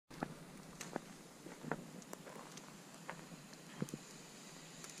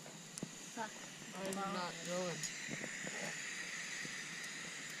not going.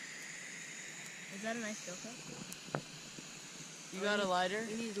 Is that a nice GoPro? You got a lighter?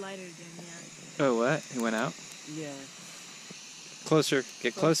 We need lighter again, yeah. Oh, what? He went out? Yeah. Closer.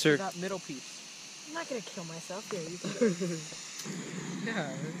 Get closer. That middle piece. I'm not gonna kill myself here. You can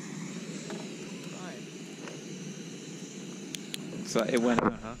Yeah, it's fine. So it went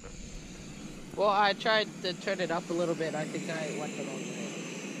out, huh? Well, I tried to turn it up a little bit. I think I went the wrong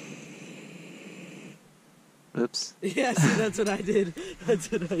way. Oops. Yeah, see, that's what I did. That's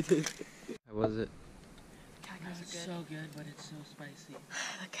what I did. How was it? It's so good, but it's so spicy.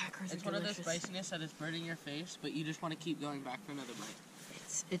 The crackers are It's one of those delicious. spiciness that is burning your face, but you just want to keep going back for another bite.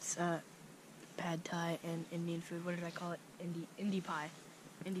 It's pad thai and Indian food. What did I call it? Indie pie.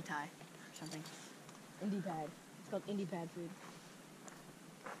 Indie thai or something. Indie pad. It's called indie pad food.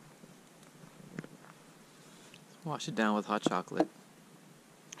 Wash it down with hot chocolate.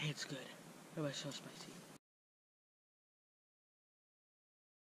 It's good. It was so spicy.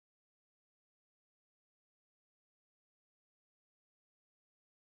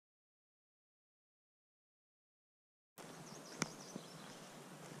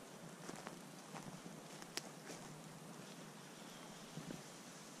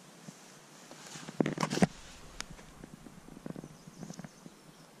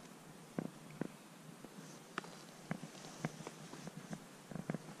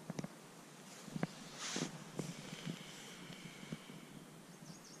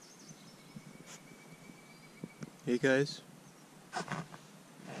 Hey guys.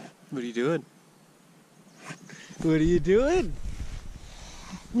 What are you doing? What are you doing?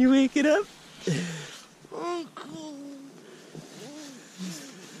 You waking up? It's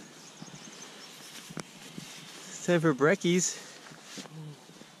time for brekkies.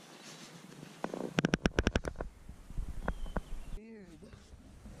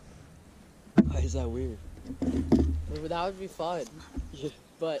 Why is that weird? That would be fun. Yeah.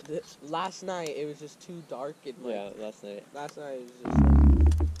 But last night it was just too dark and like, Yeah, last night. Last night it was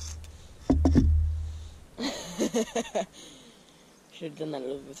just like Should have done that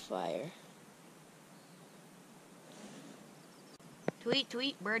with fire. Tweet,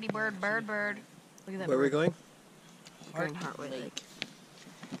 tweet, birdie, bird, bird, bird. Look at that. Where are we going? We're in Heart Lake.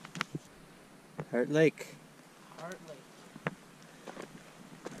 Heart Lake. Heart Lake.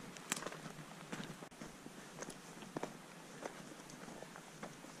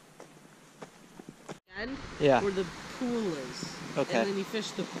 Yeah. Where the pool is. Okay. And then you fish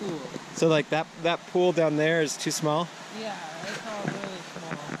the pool. So like that pool down there is too small? Yeah, it's all really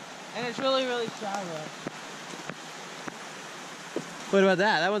small. And it's really, really shallow. What about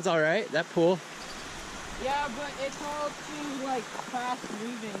that? That one's alright, that pool. Yeah, but it's all too like fast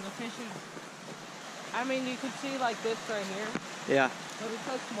moving. The fish is, I mean, you could see like this right here. Yeah. But it's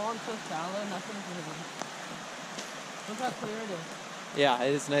so small and so shallow, nothing's moving. Look how clear it is. Yeah,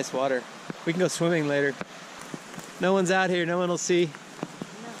 it is nice water. We can go swimming later. No one's out here, no one will see. No.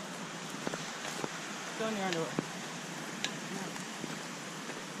 Go in your underwear.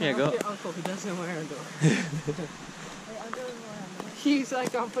 No. Yeah, go. Your uncle who doesn't wear underwear. Hey, underwear. He's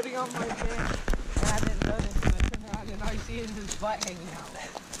like, I'm putting on my pants. And I didn't notice, and I turned around and all you see is his butt hanging out.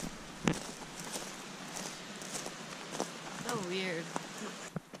 So weird.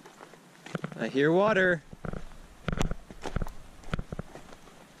 I hear water.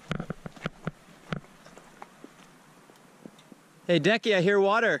 Hey, Decky, I hear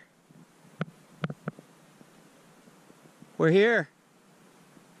water. We're here.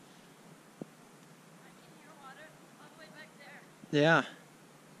 I can hear water all the way back there. Yeah.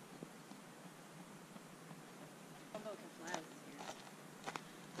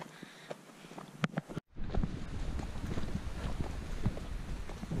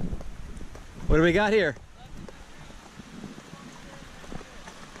 What do we got here?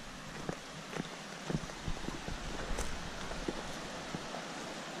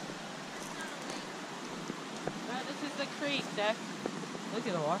 This is the creek, Deck. Look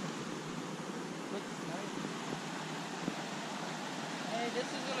at the water. Looks nice. Hey, this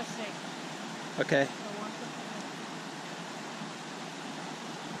is gonna sink. Okay.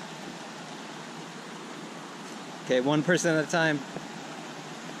 Okay, one person at a time. You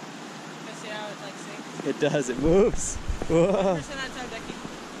can see how it like sinks. It does, it moves. Whoa. 1% at a time, Decky.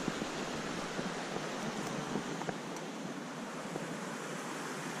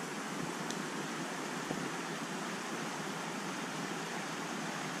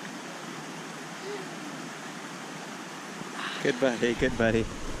 Good buddy, good buddy.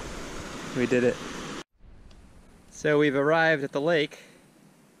 We did it. So we've arrived at the lake.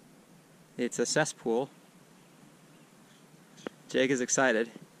 It's a cesspool. Jake is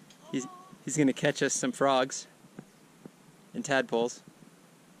excited. He's gonna catch us some frogs and tadpoles.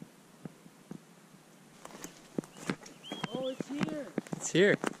 Oh, it's here. It's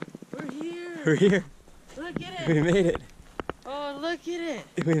here. We're here. We're here. Look at it. We made it. Oh, look at it.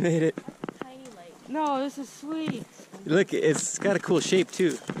 We made it. That's a tiny lake. No, this is sweet. Look, it's got a cool shape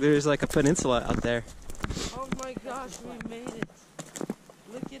too. There's like a peninsula out there. Oh my gosh, we made it.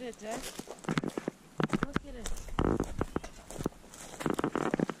 Look at it, Dad. Look at it.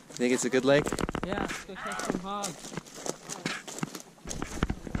 Think it's a good lake? Yeah, let's go catch some hogs.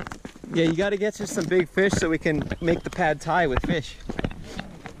 Yeah, you gotta get to some big fish so we can make the pad thai with fish.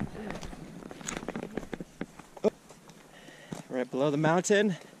 Oh. Right below the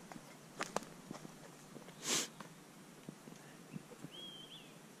mountain.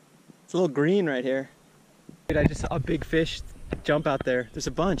 It's a little green right here. Dude, I just saw a big fish jump out there. There's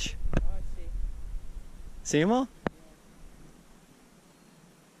a bunch. Oh, I see. See them all?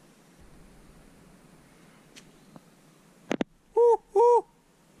 Woo, woo.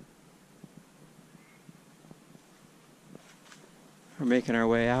 We're making our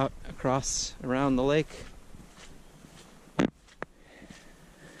way out around the lake. A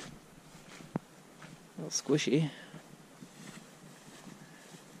little squishy.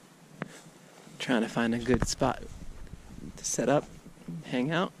 Trying to find a good spot to set up,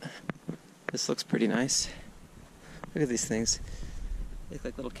 hang out. This looks pretty nice. Look at these things. They look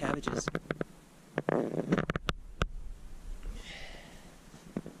like little cabbages.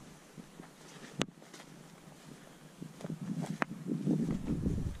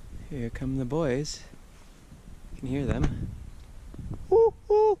 Here come the boys. You can hear them. Woo,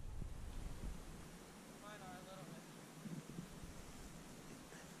 woo.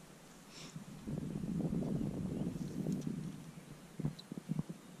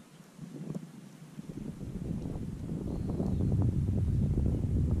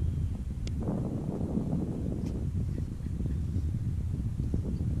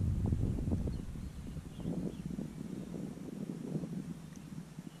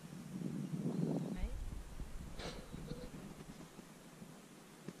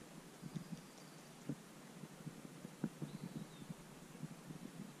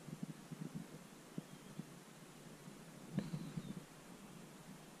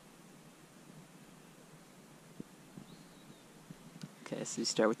 Okay, so you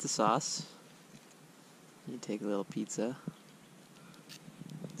start with the sauce. You take a little pizza,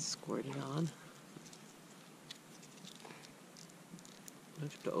 squirt it on. Don't you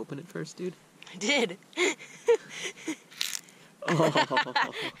have to open it first, dude? I did.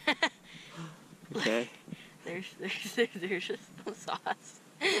 Oh. Okay. There's just some sauce.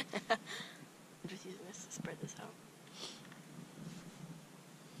 I'm just using this to spread this out.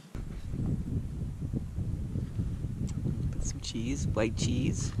 Put some cheese, white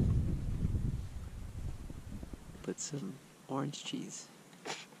cheese. Put some orange cheese.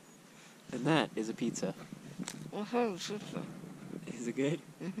 And that is a pizza. Is it good?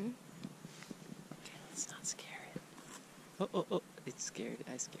 Mm-hmm. Okay, let's not scare it. Oh, oh, oh. It's scared.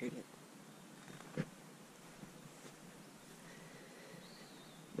 I scared it.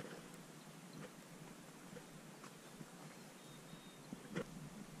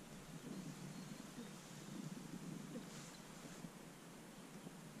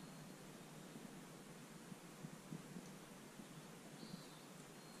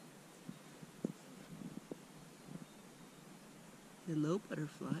 Hello,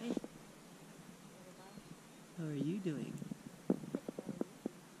 butterfly. How are you doing?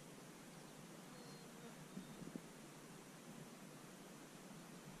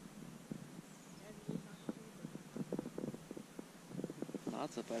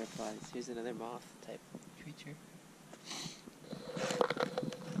 Lots of butterflies. Here's another moth type creature.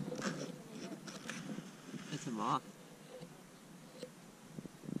 It's a moth.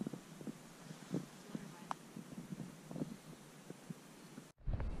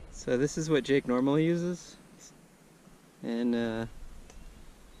 So this is what Jake normally uses, and this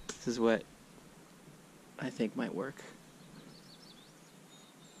is what I think might work.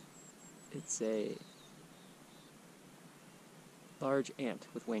 It's a large ant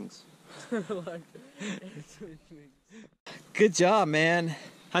with wings. Good job, man.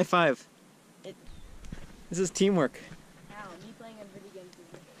 High five. This is teamwork. Ow, me playing a video game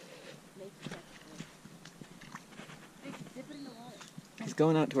makes you dip it in the water. He's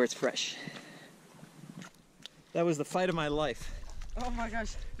going out to where it's fresh. That was the fight of my life. Oh my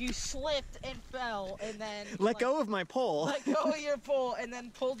gosh, you slipped and fell and then Let go of my pole. let go of your pole and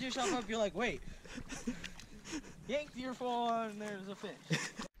then pulled yourself up. You're like, wait. Yanked your pole and there's a fish.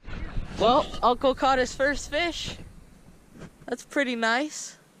 Well, Uncle caught his first fish. That's pretty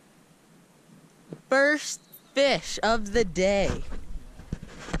nice. First fish of the day.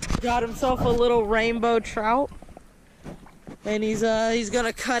 Got himself a little rainbow trout. And he's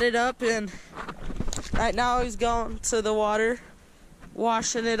gonna cut it up, and right now he's going to the water,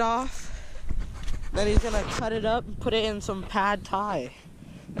 washing it off. Then he's gonna cut it up and put it in some pad thai.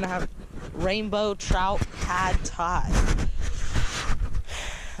 Gonna have rainbow trout pad thai.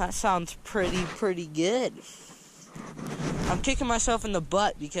 That sounds pretty good. I'm kicking myself in the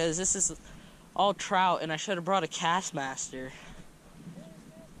butt because this is all trout and I should have brought a cast master.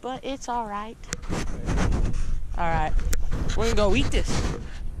 But it's alright. Alright. We're gonna go eat this.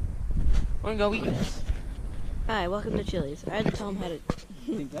 We're gonna go eat this. Hi, welcome to Chili's. I had to tell him how to.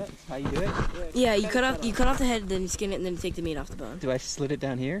 I think that's how you do it? Yeah, you cut off the head, then you skin it, and then you take the meat off the bone. Do I slit it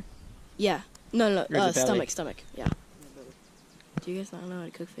down here? Yeah. No, Or is it belly? stomach. Yeah. Do you guys not know how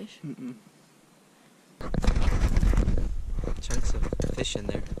to cook fish? Mm-mm. Chunks of fish in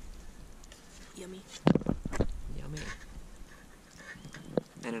there. Yummy. Yummy.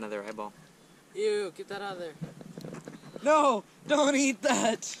 And another eyeball. Ew, get that out of there. No, don't eat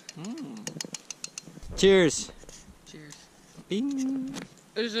that. Mm. Cheers. Cheers. Bing.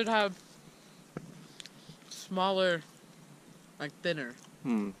 It should have smaller, like thinner,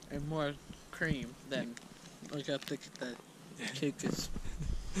 Hmm. and more cream than like how thick the cake is.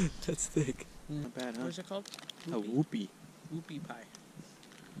 That's thick. Not bad, huh? What's it called? A whoopie. Whoopie pie.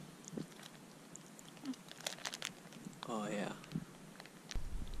 Oh yeah.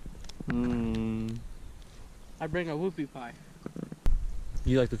 Mmm. I bring a whoopie pie.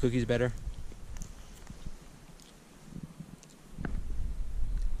 You like the cookies better?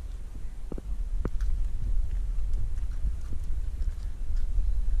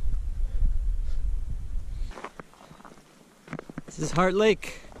 This is Heart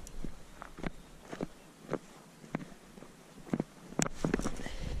Lake.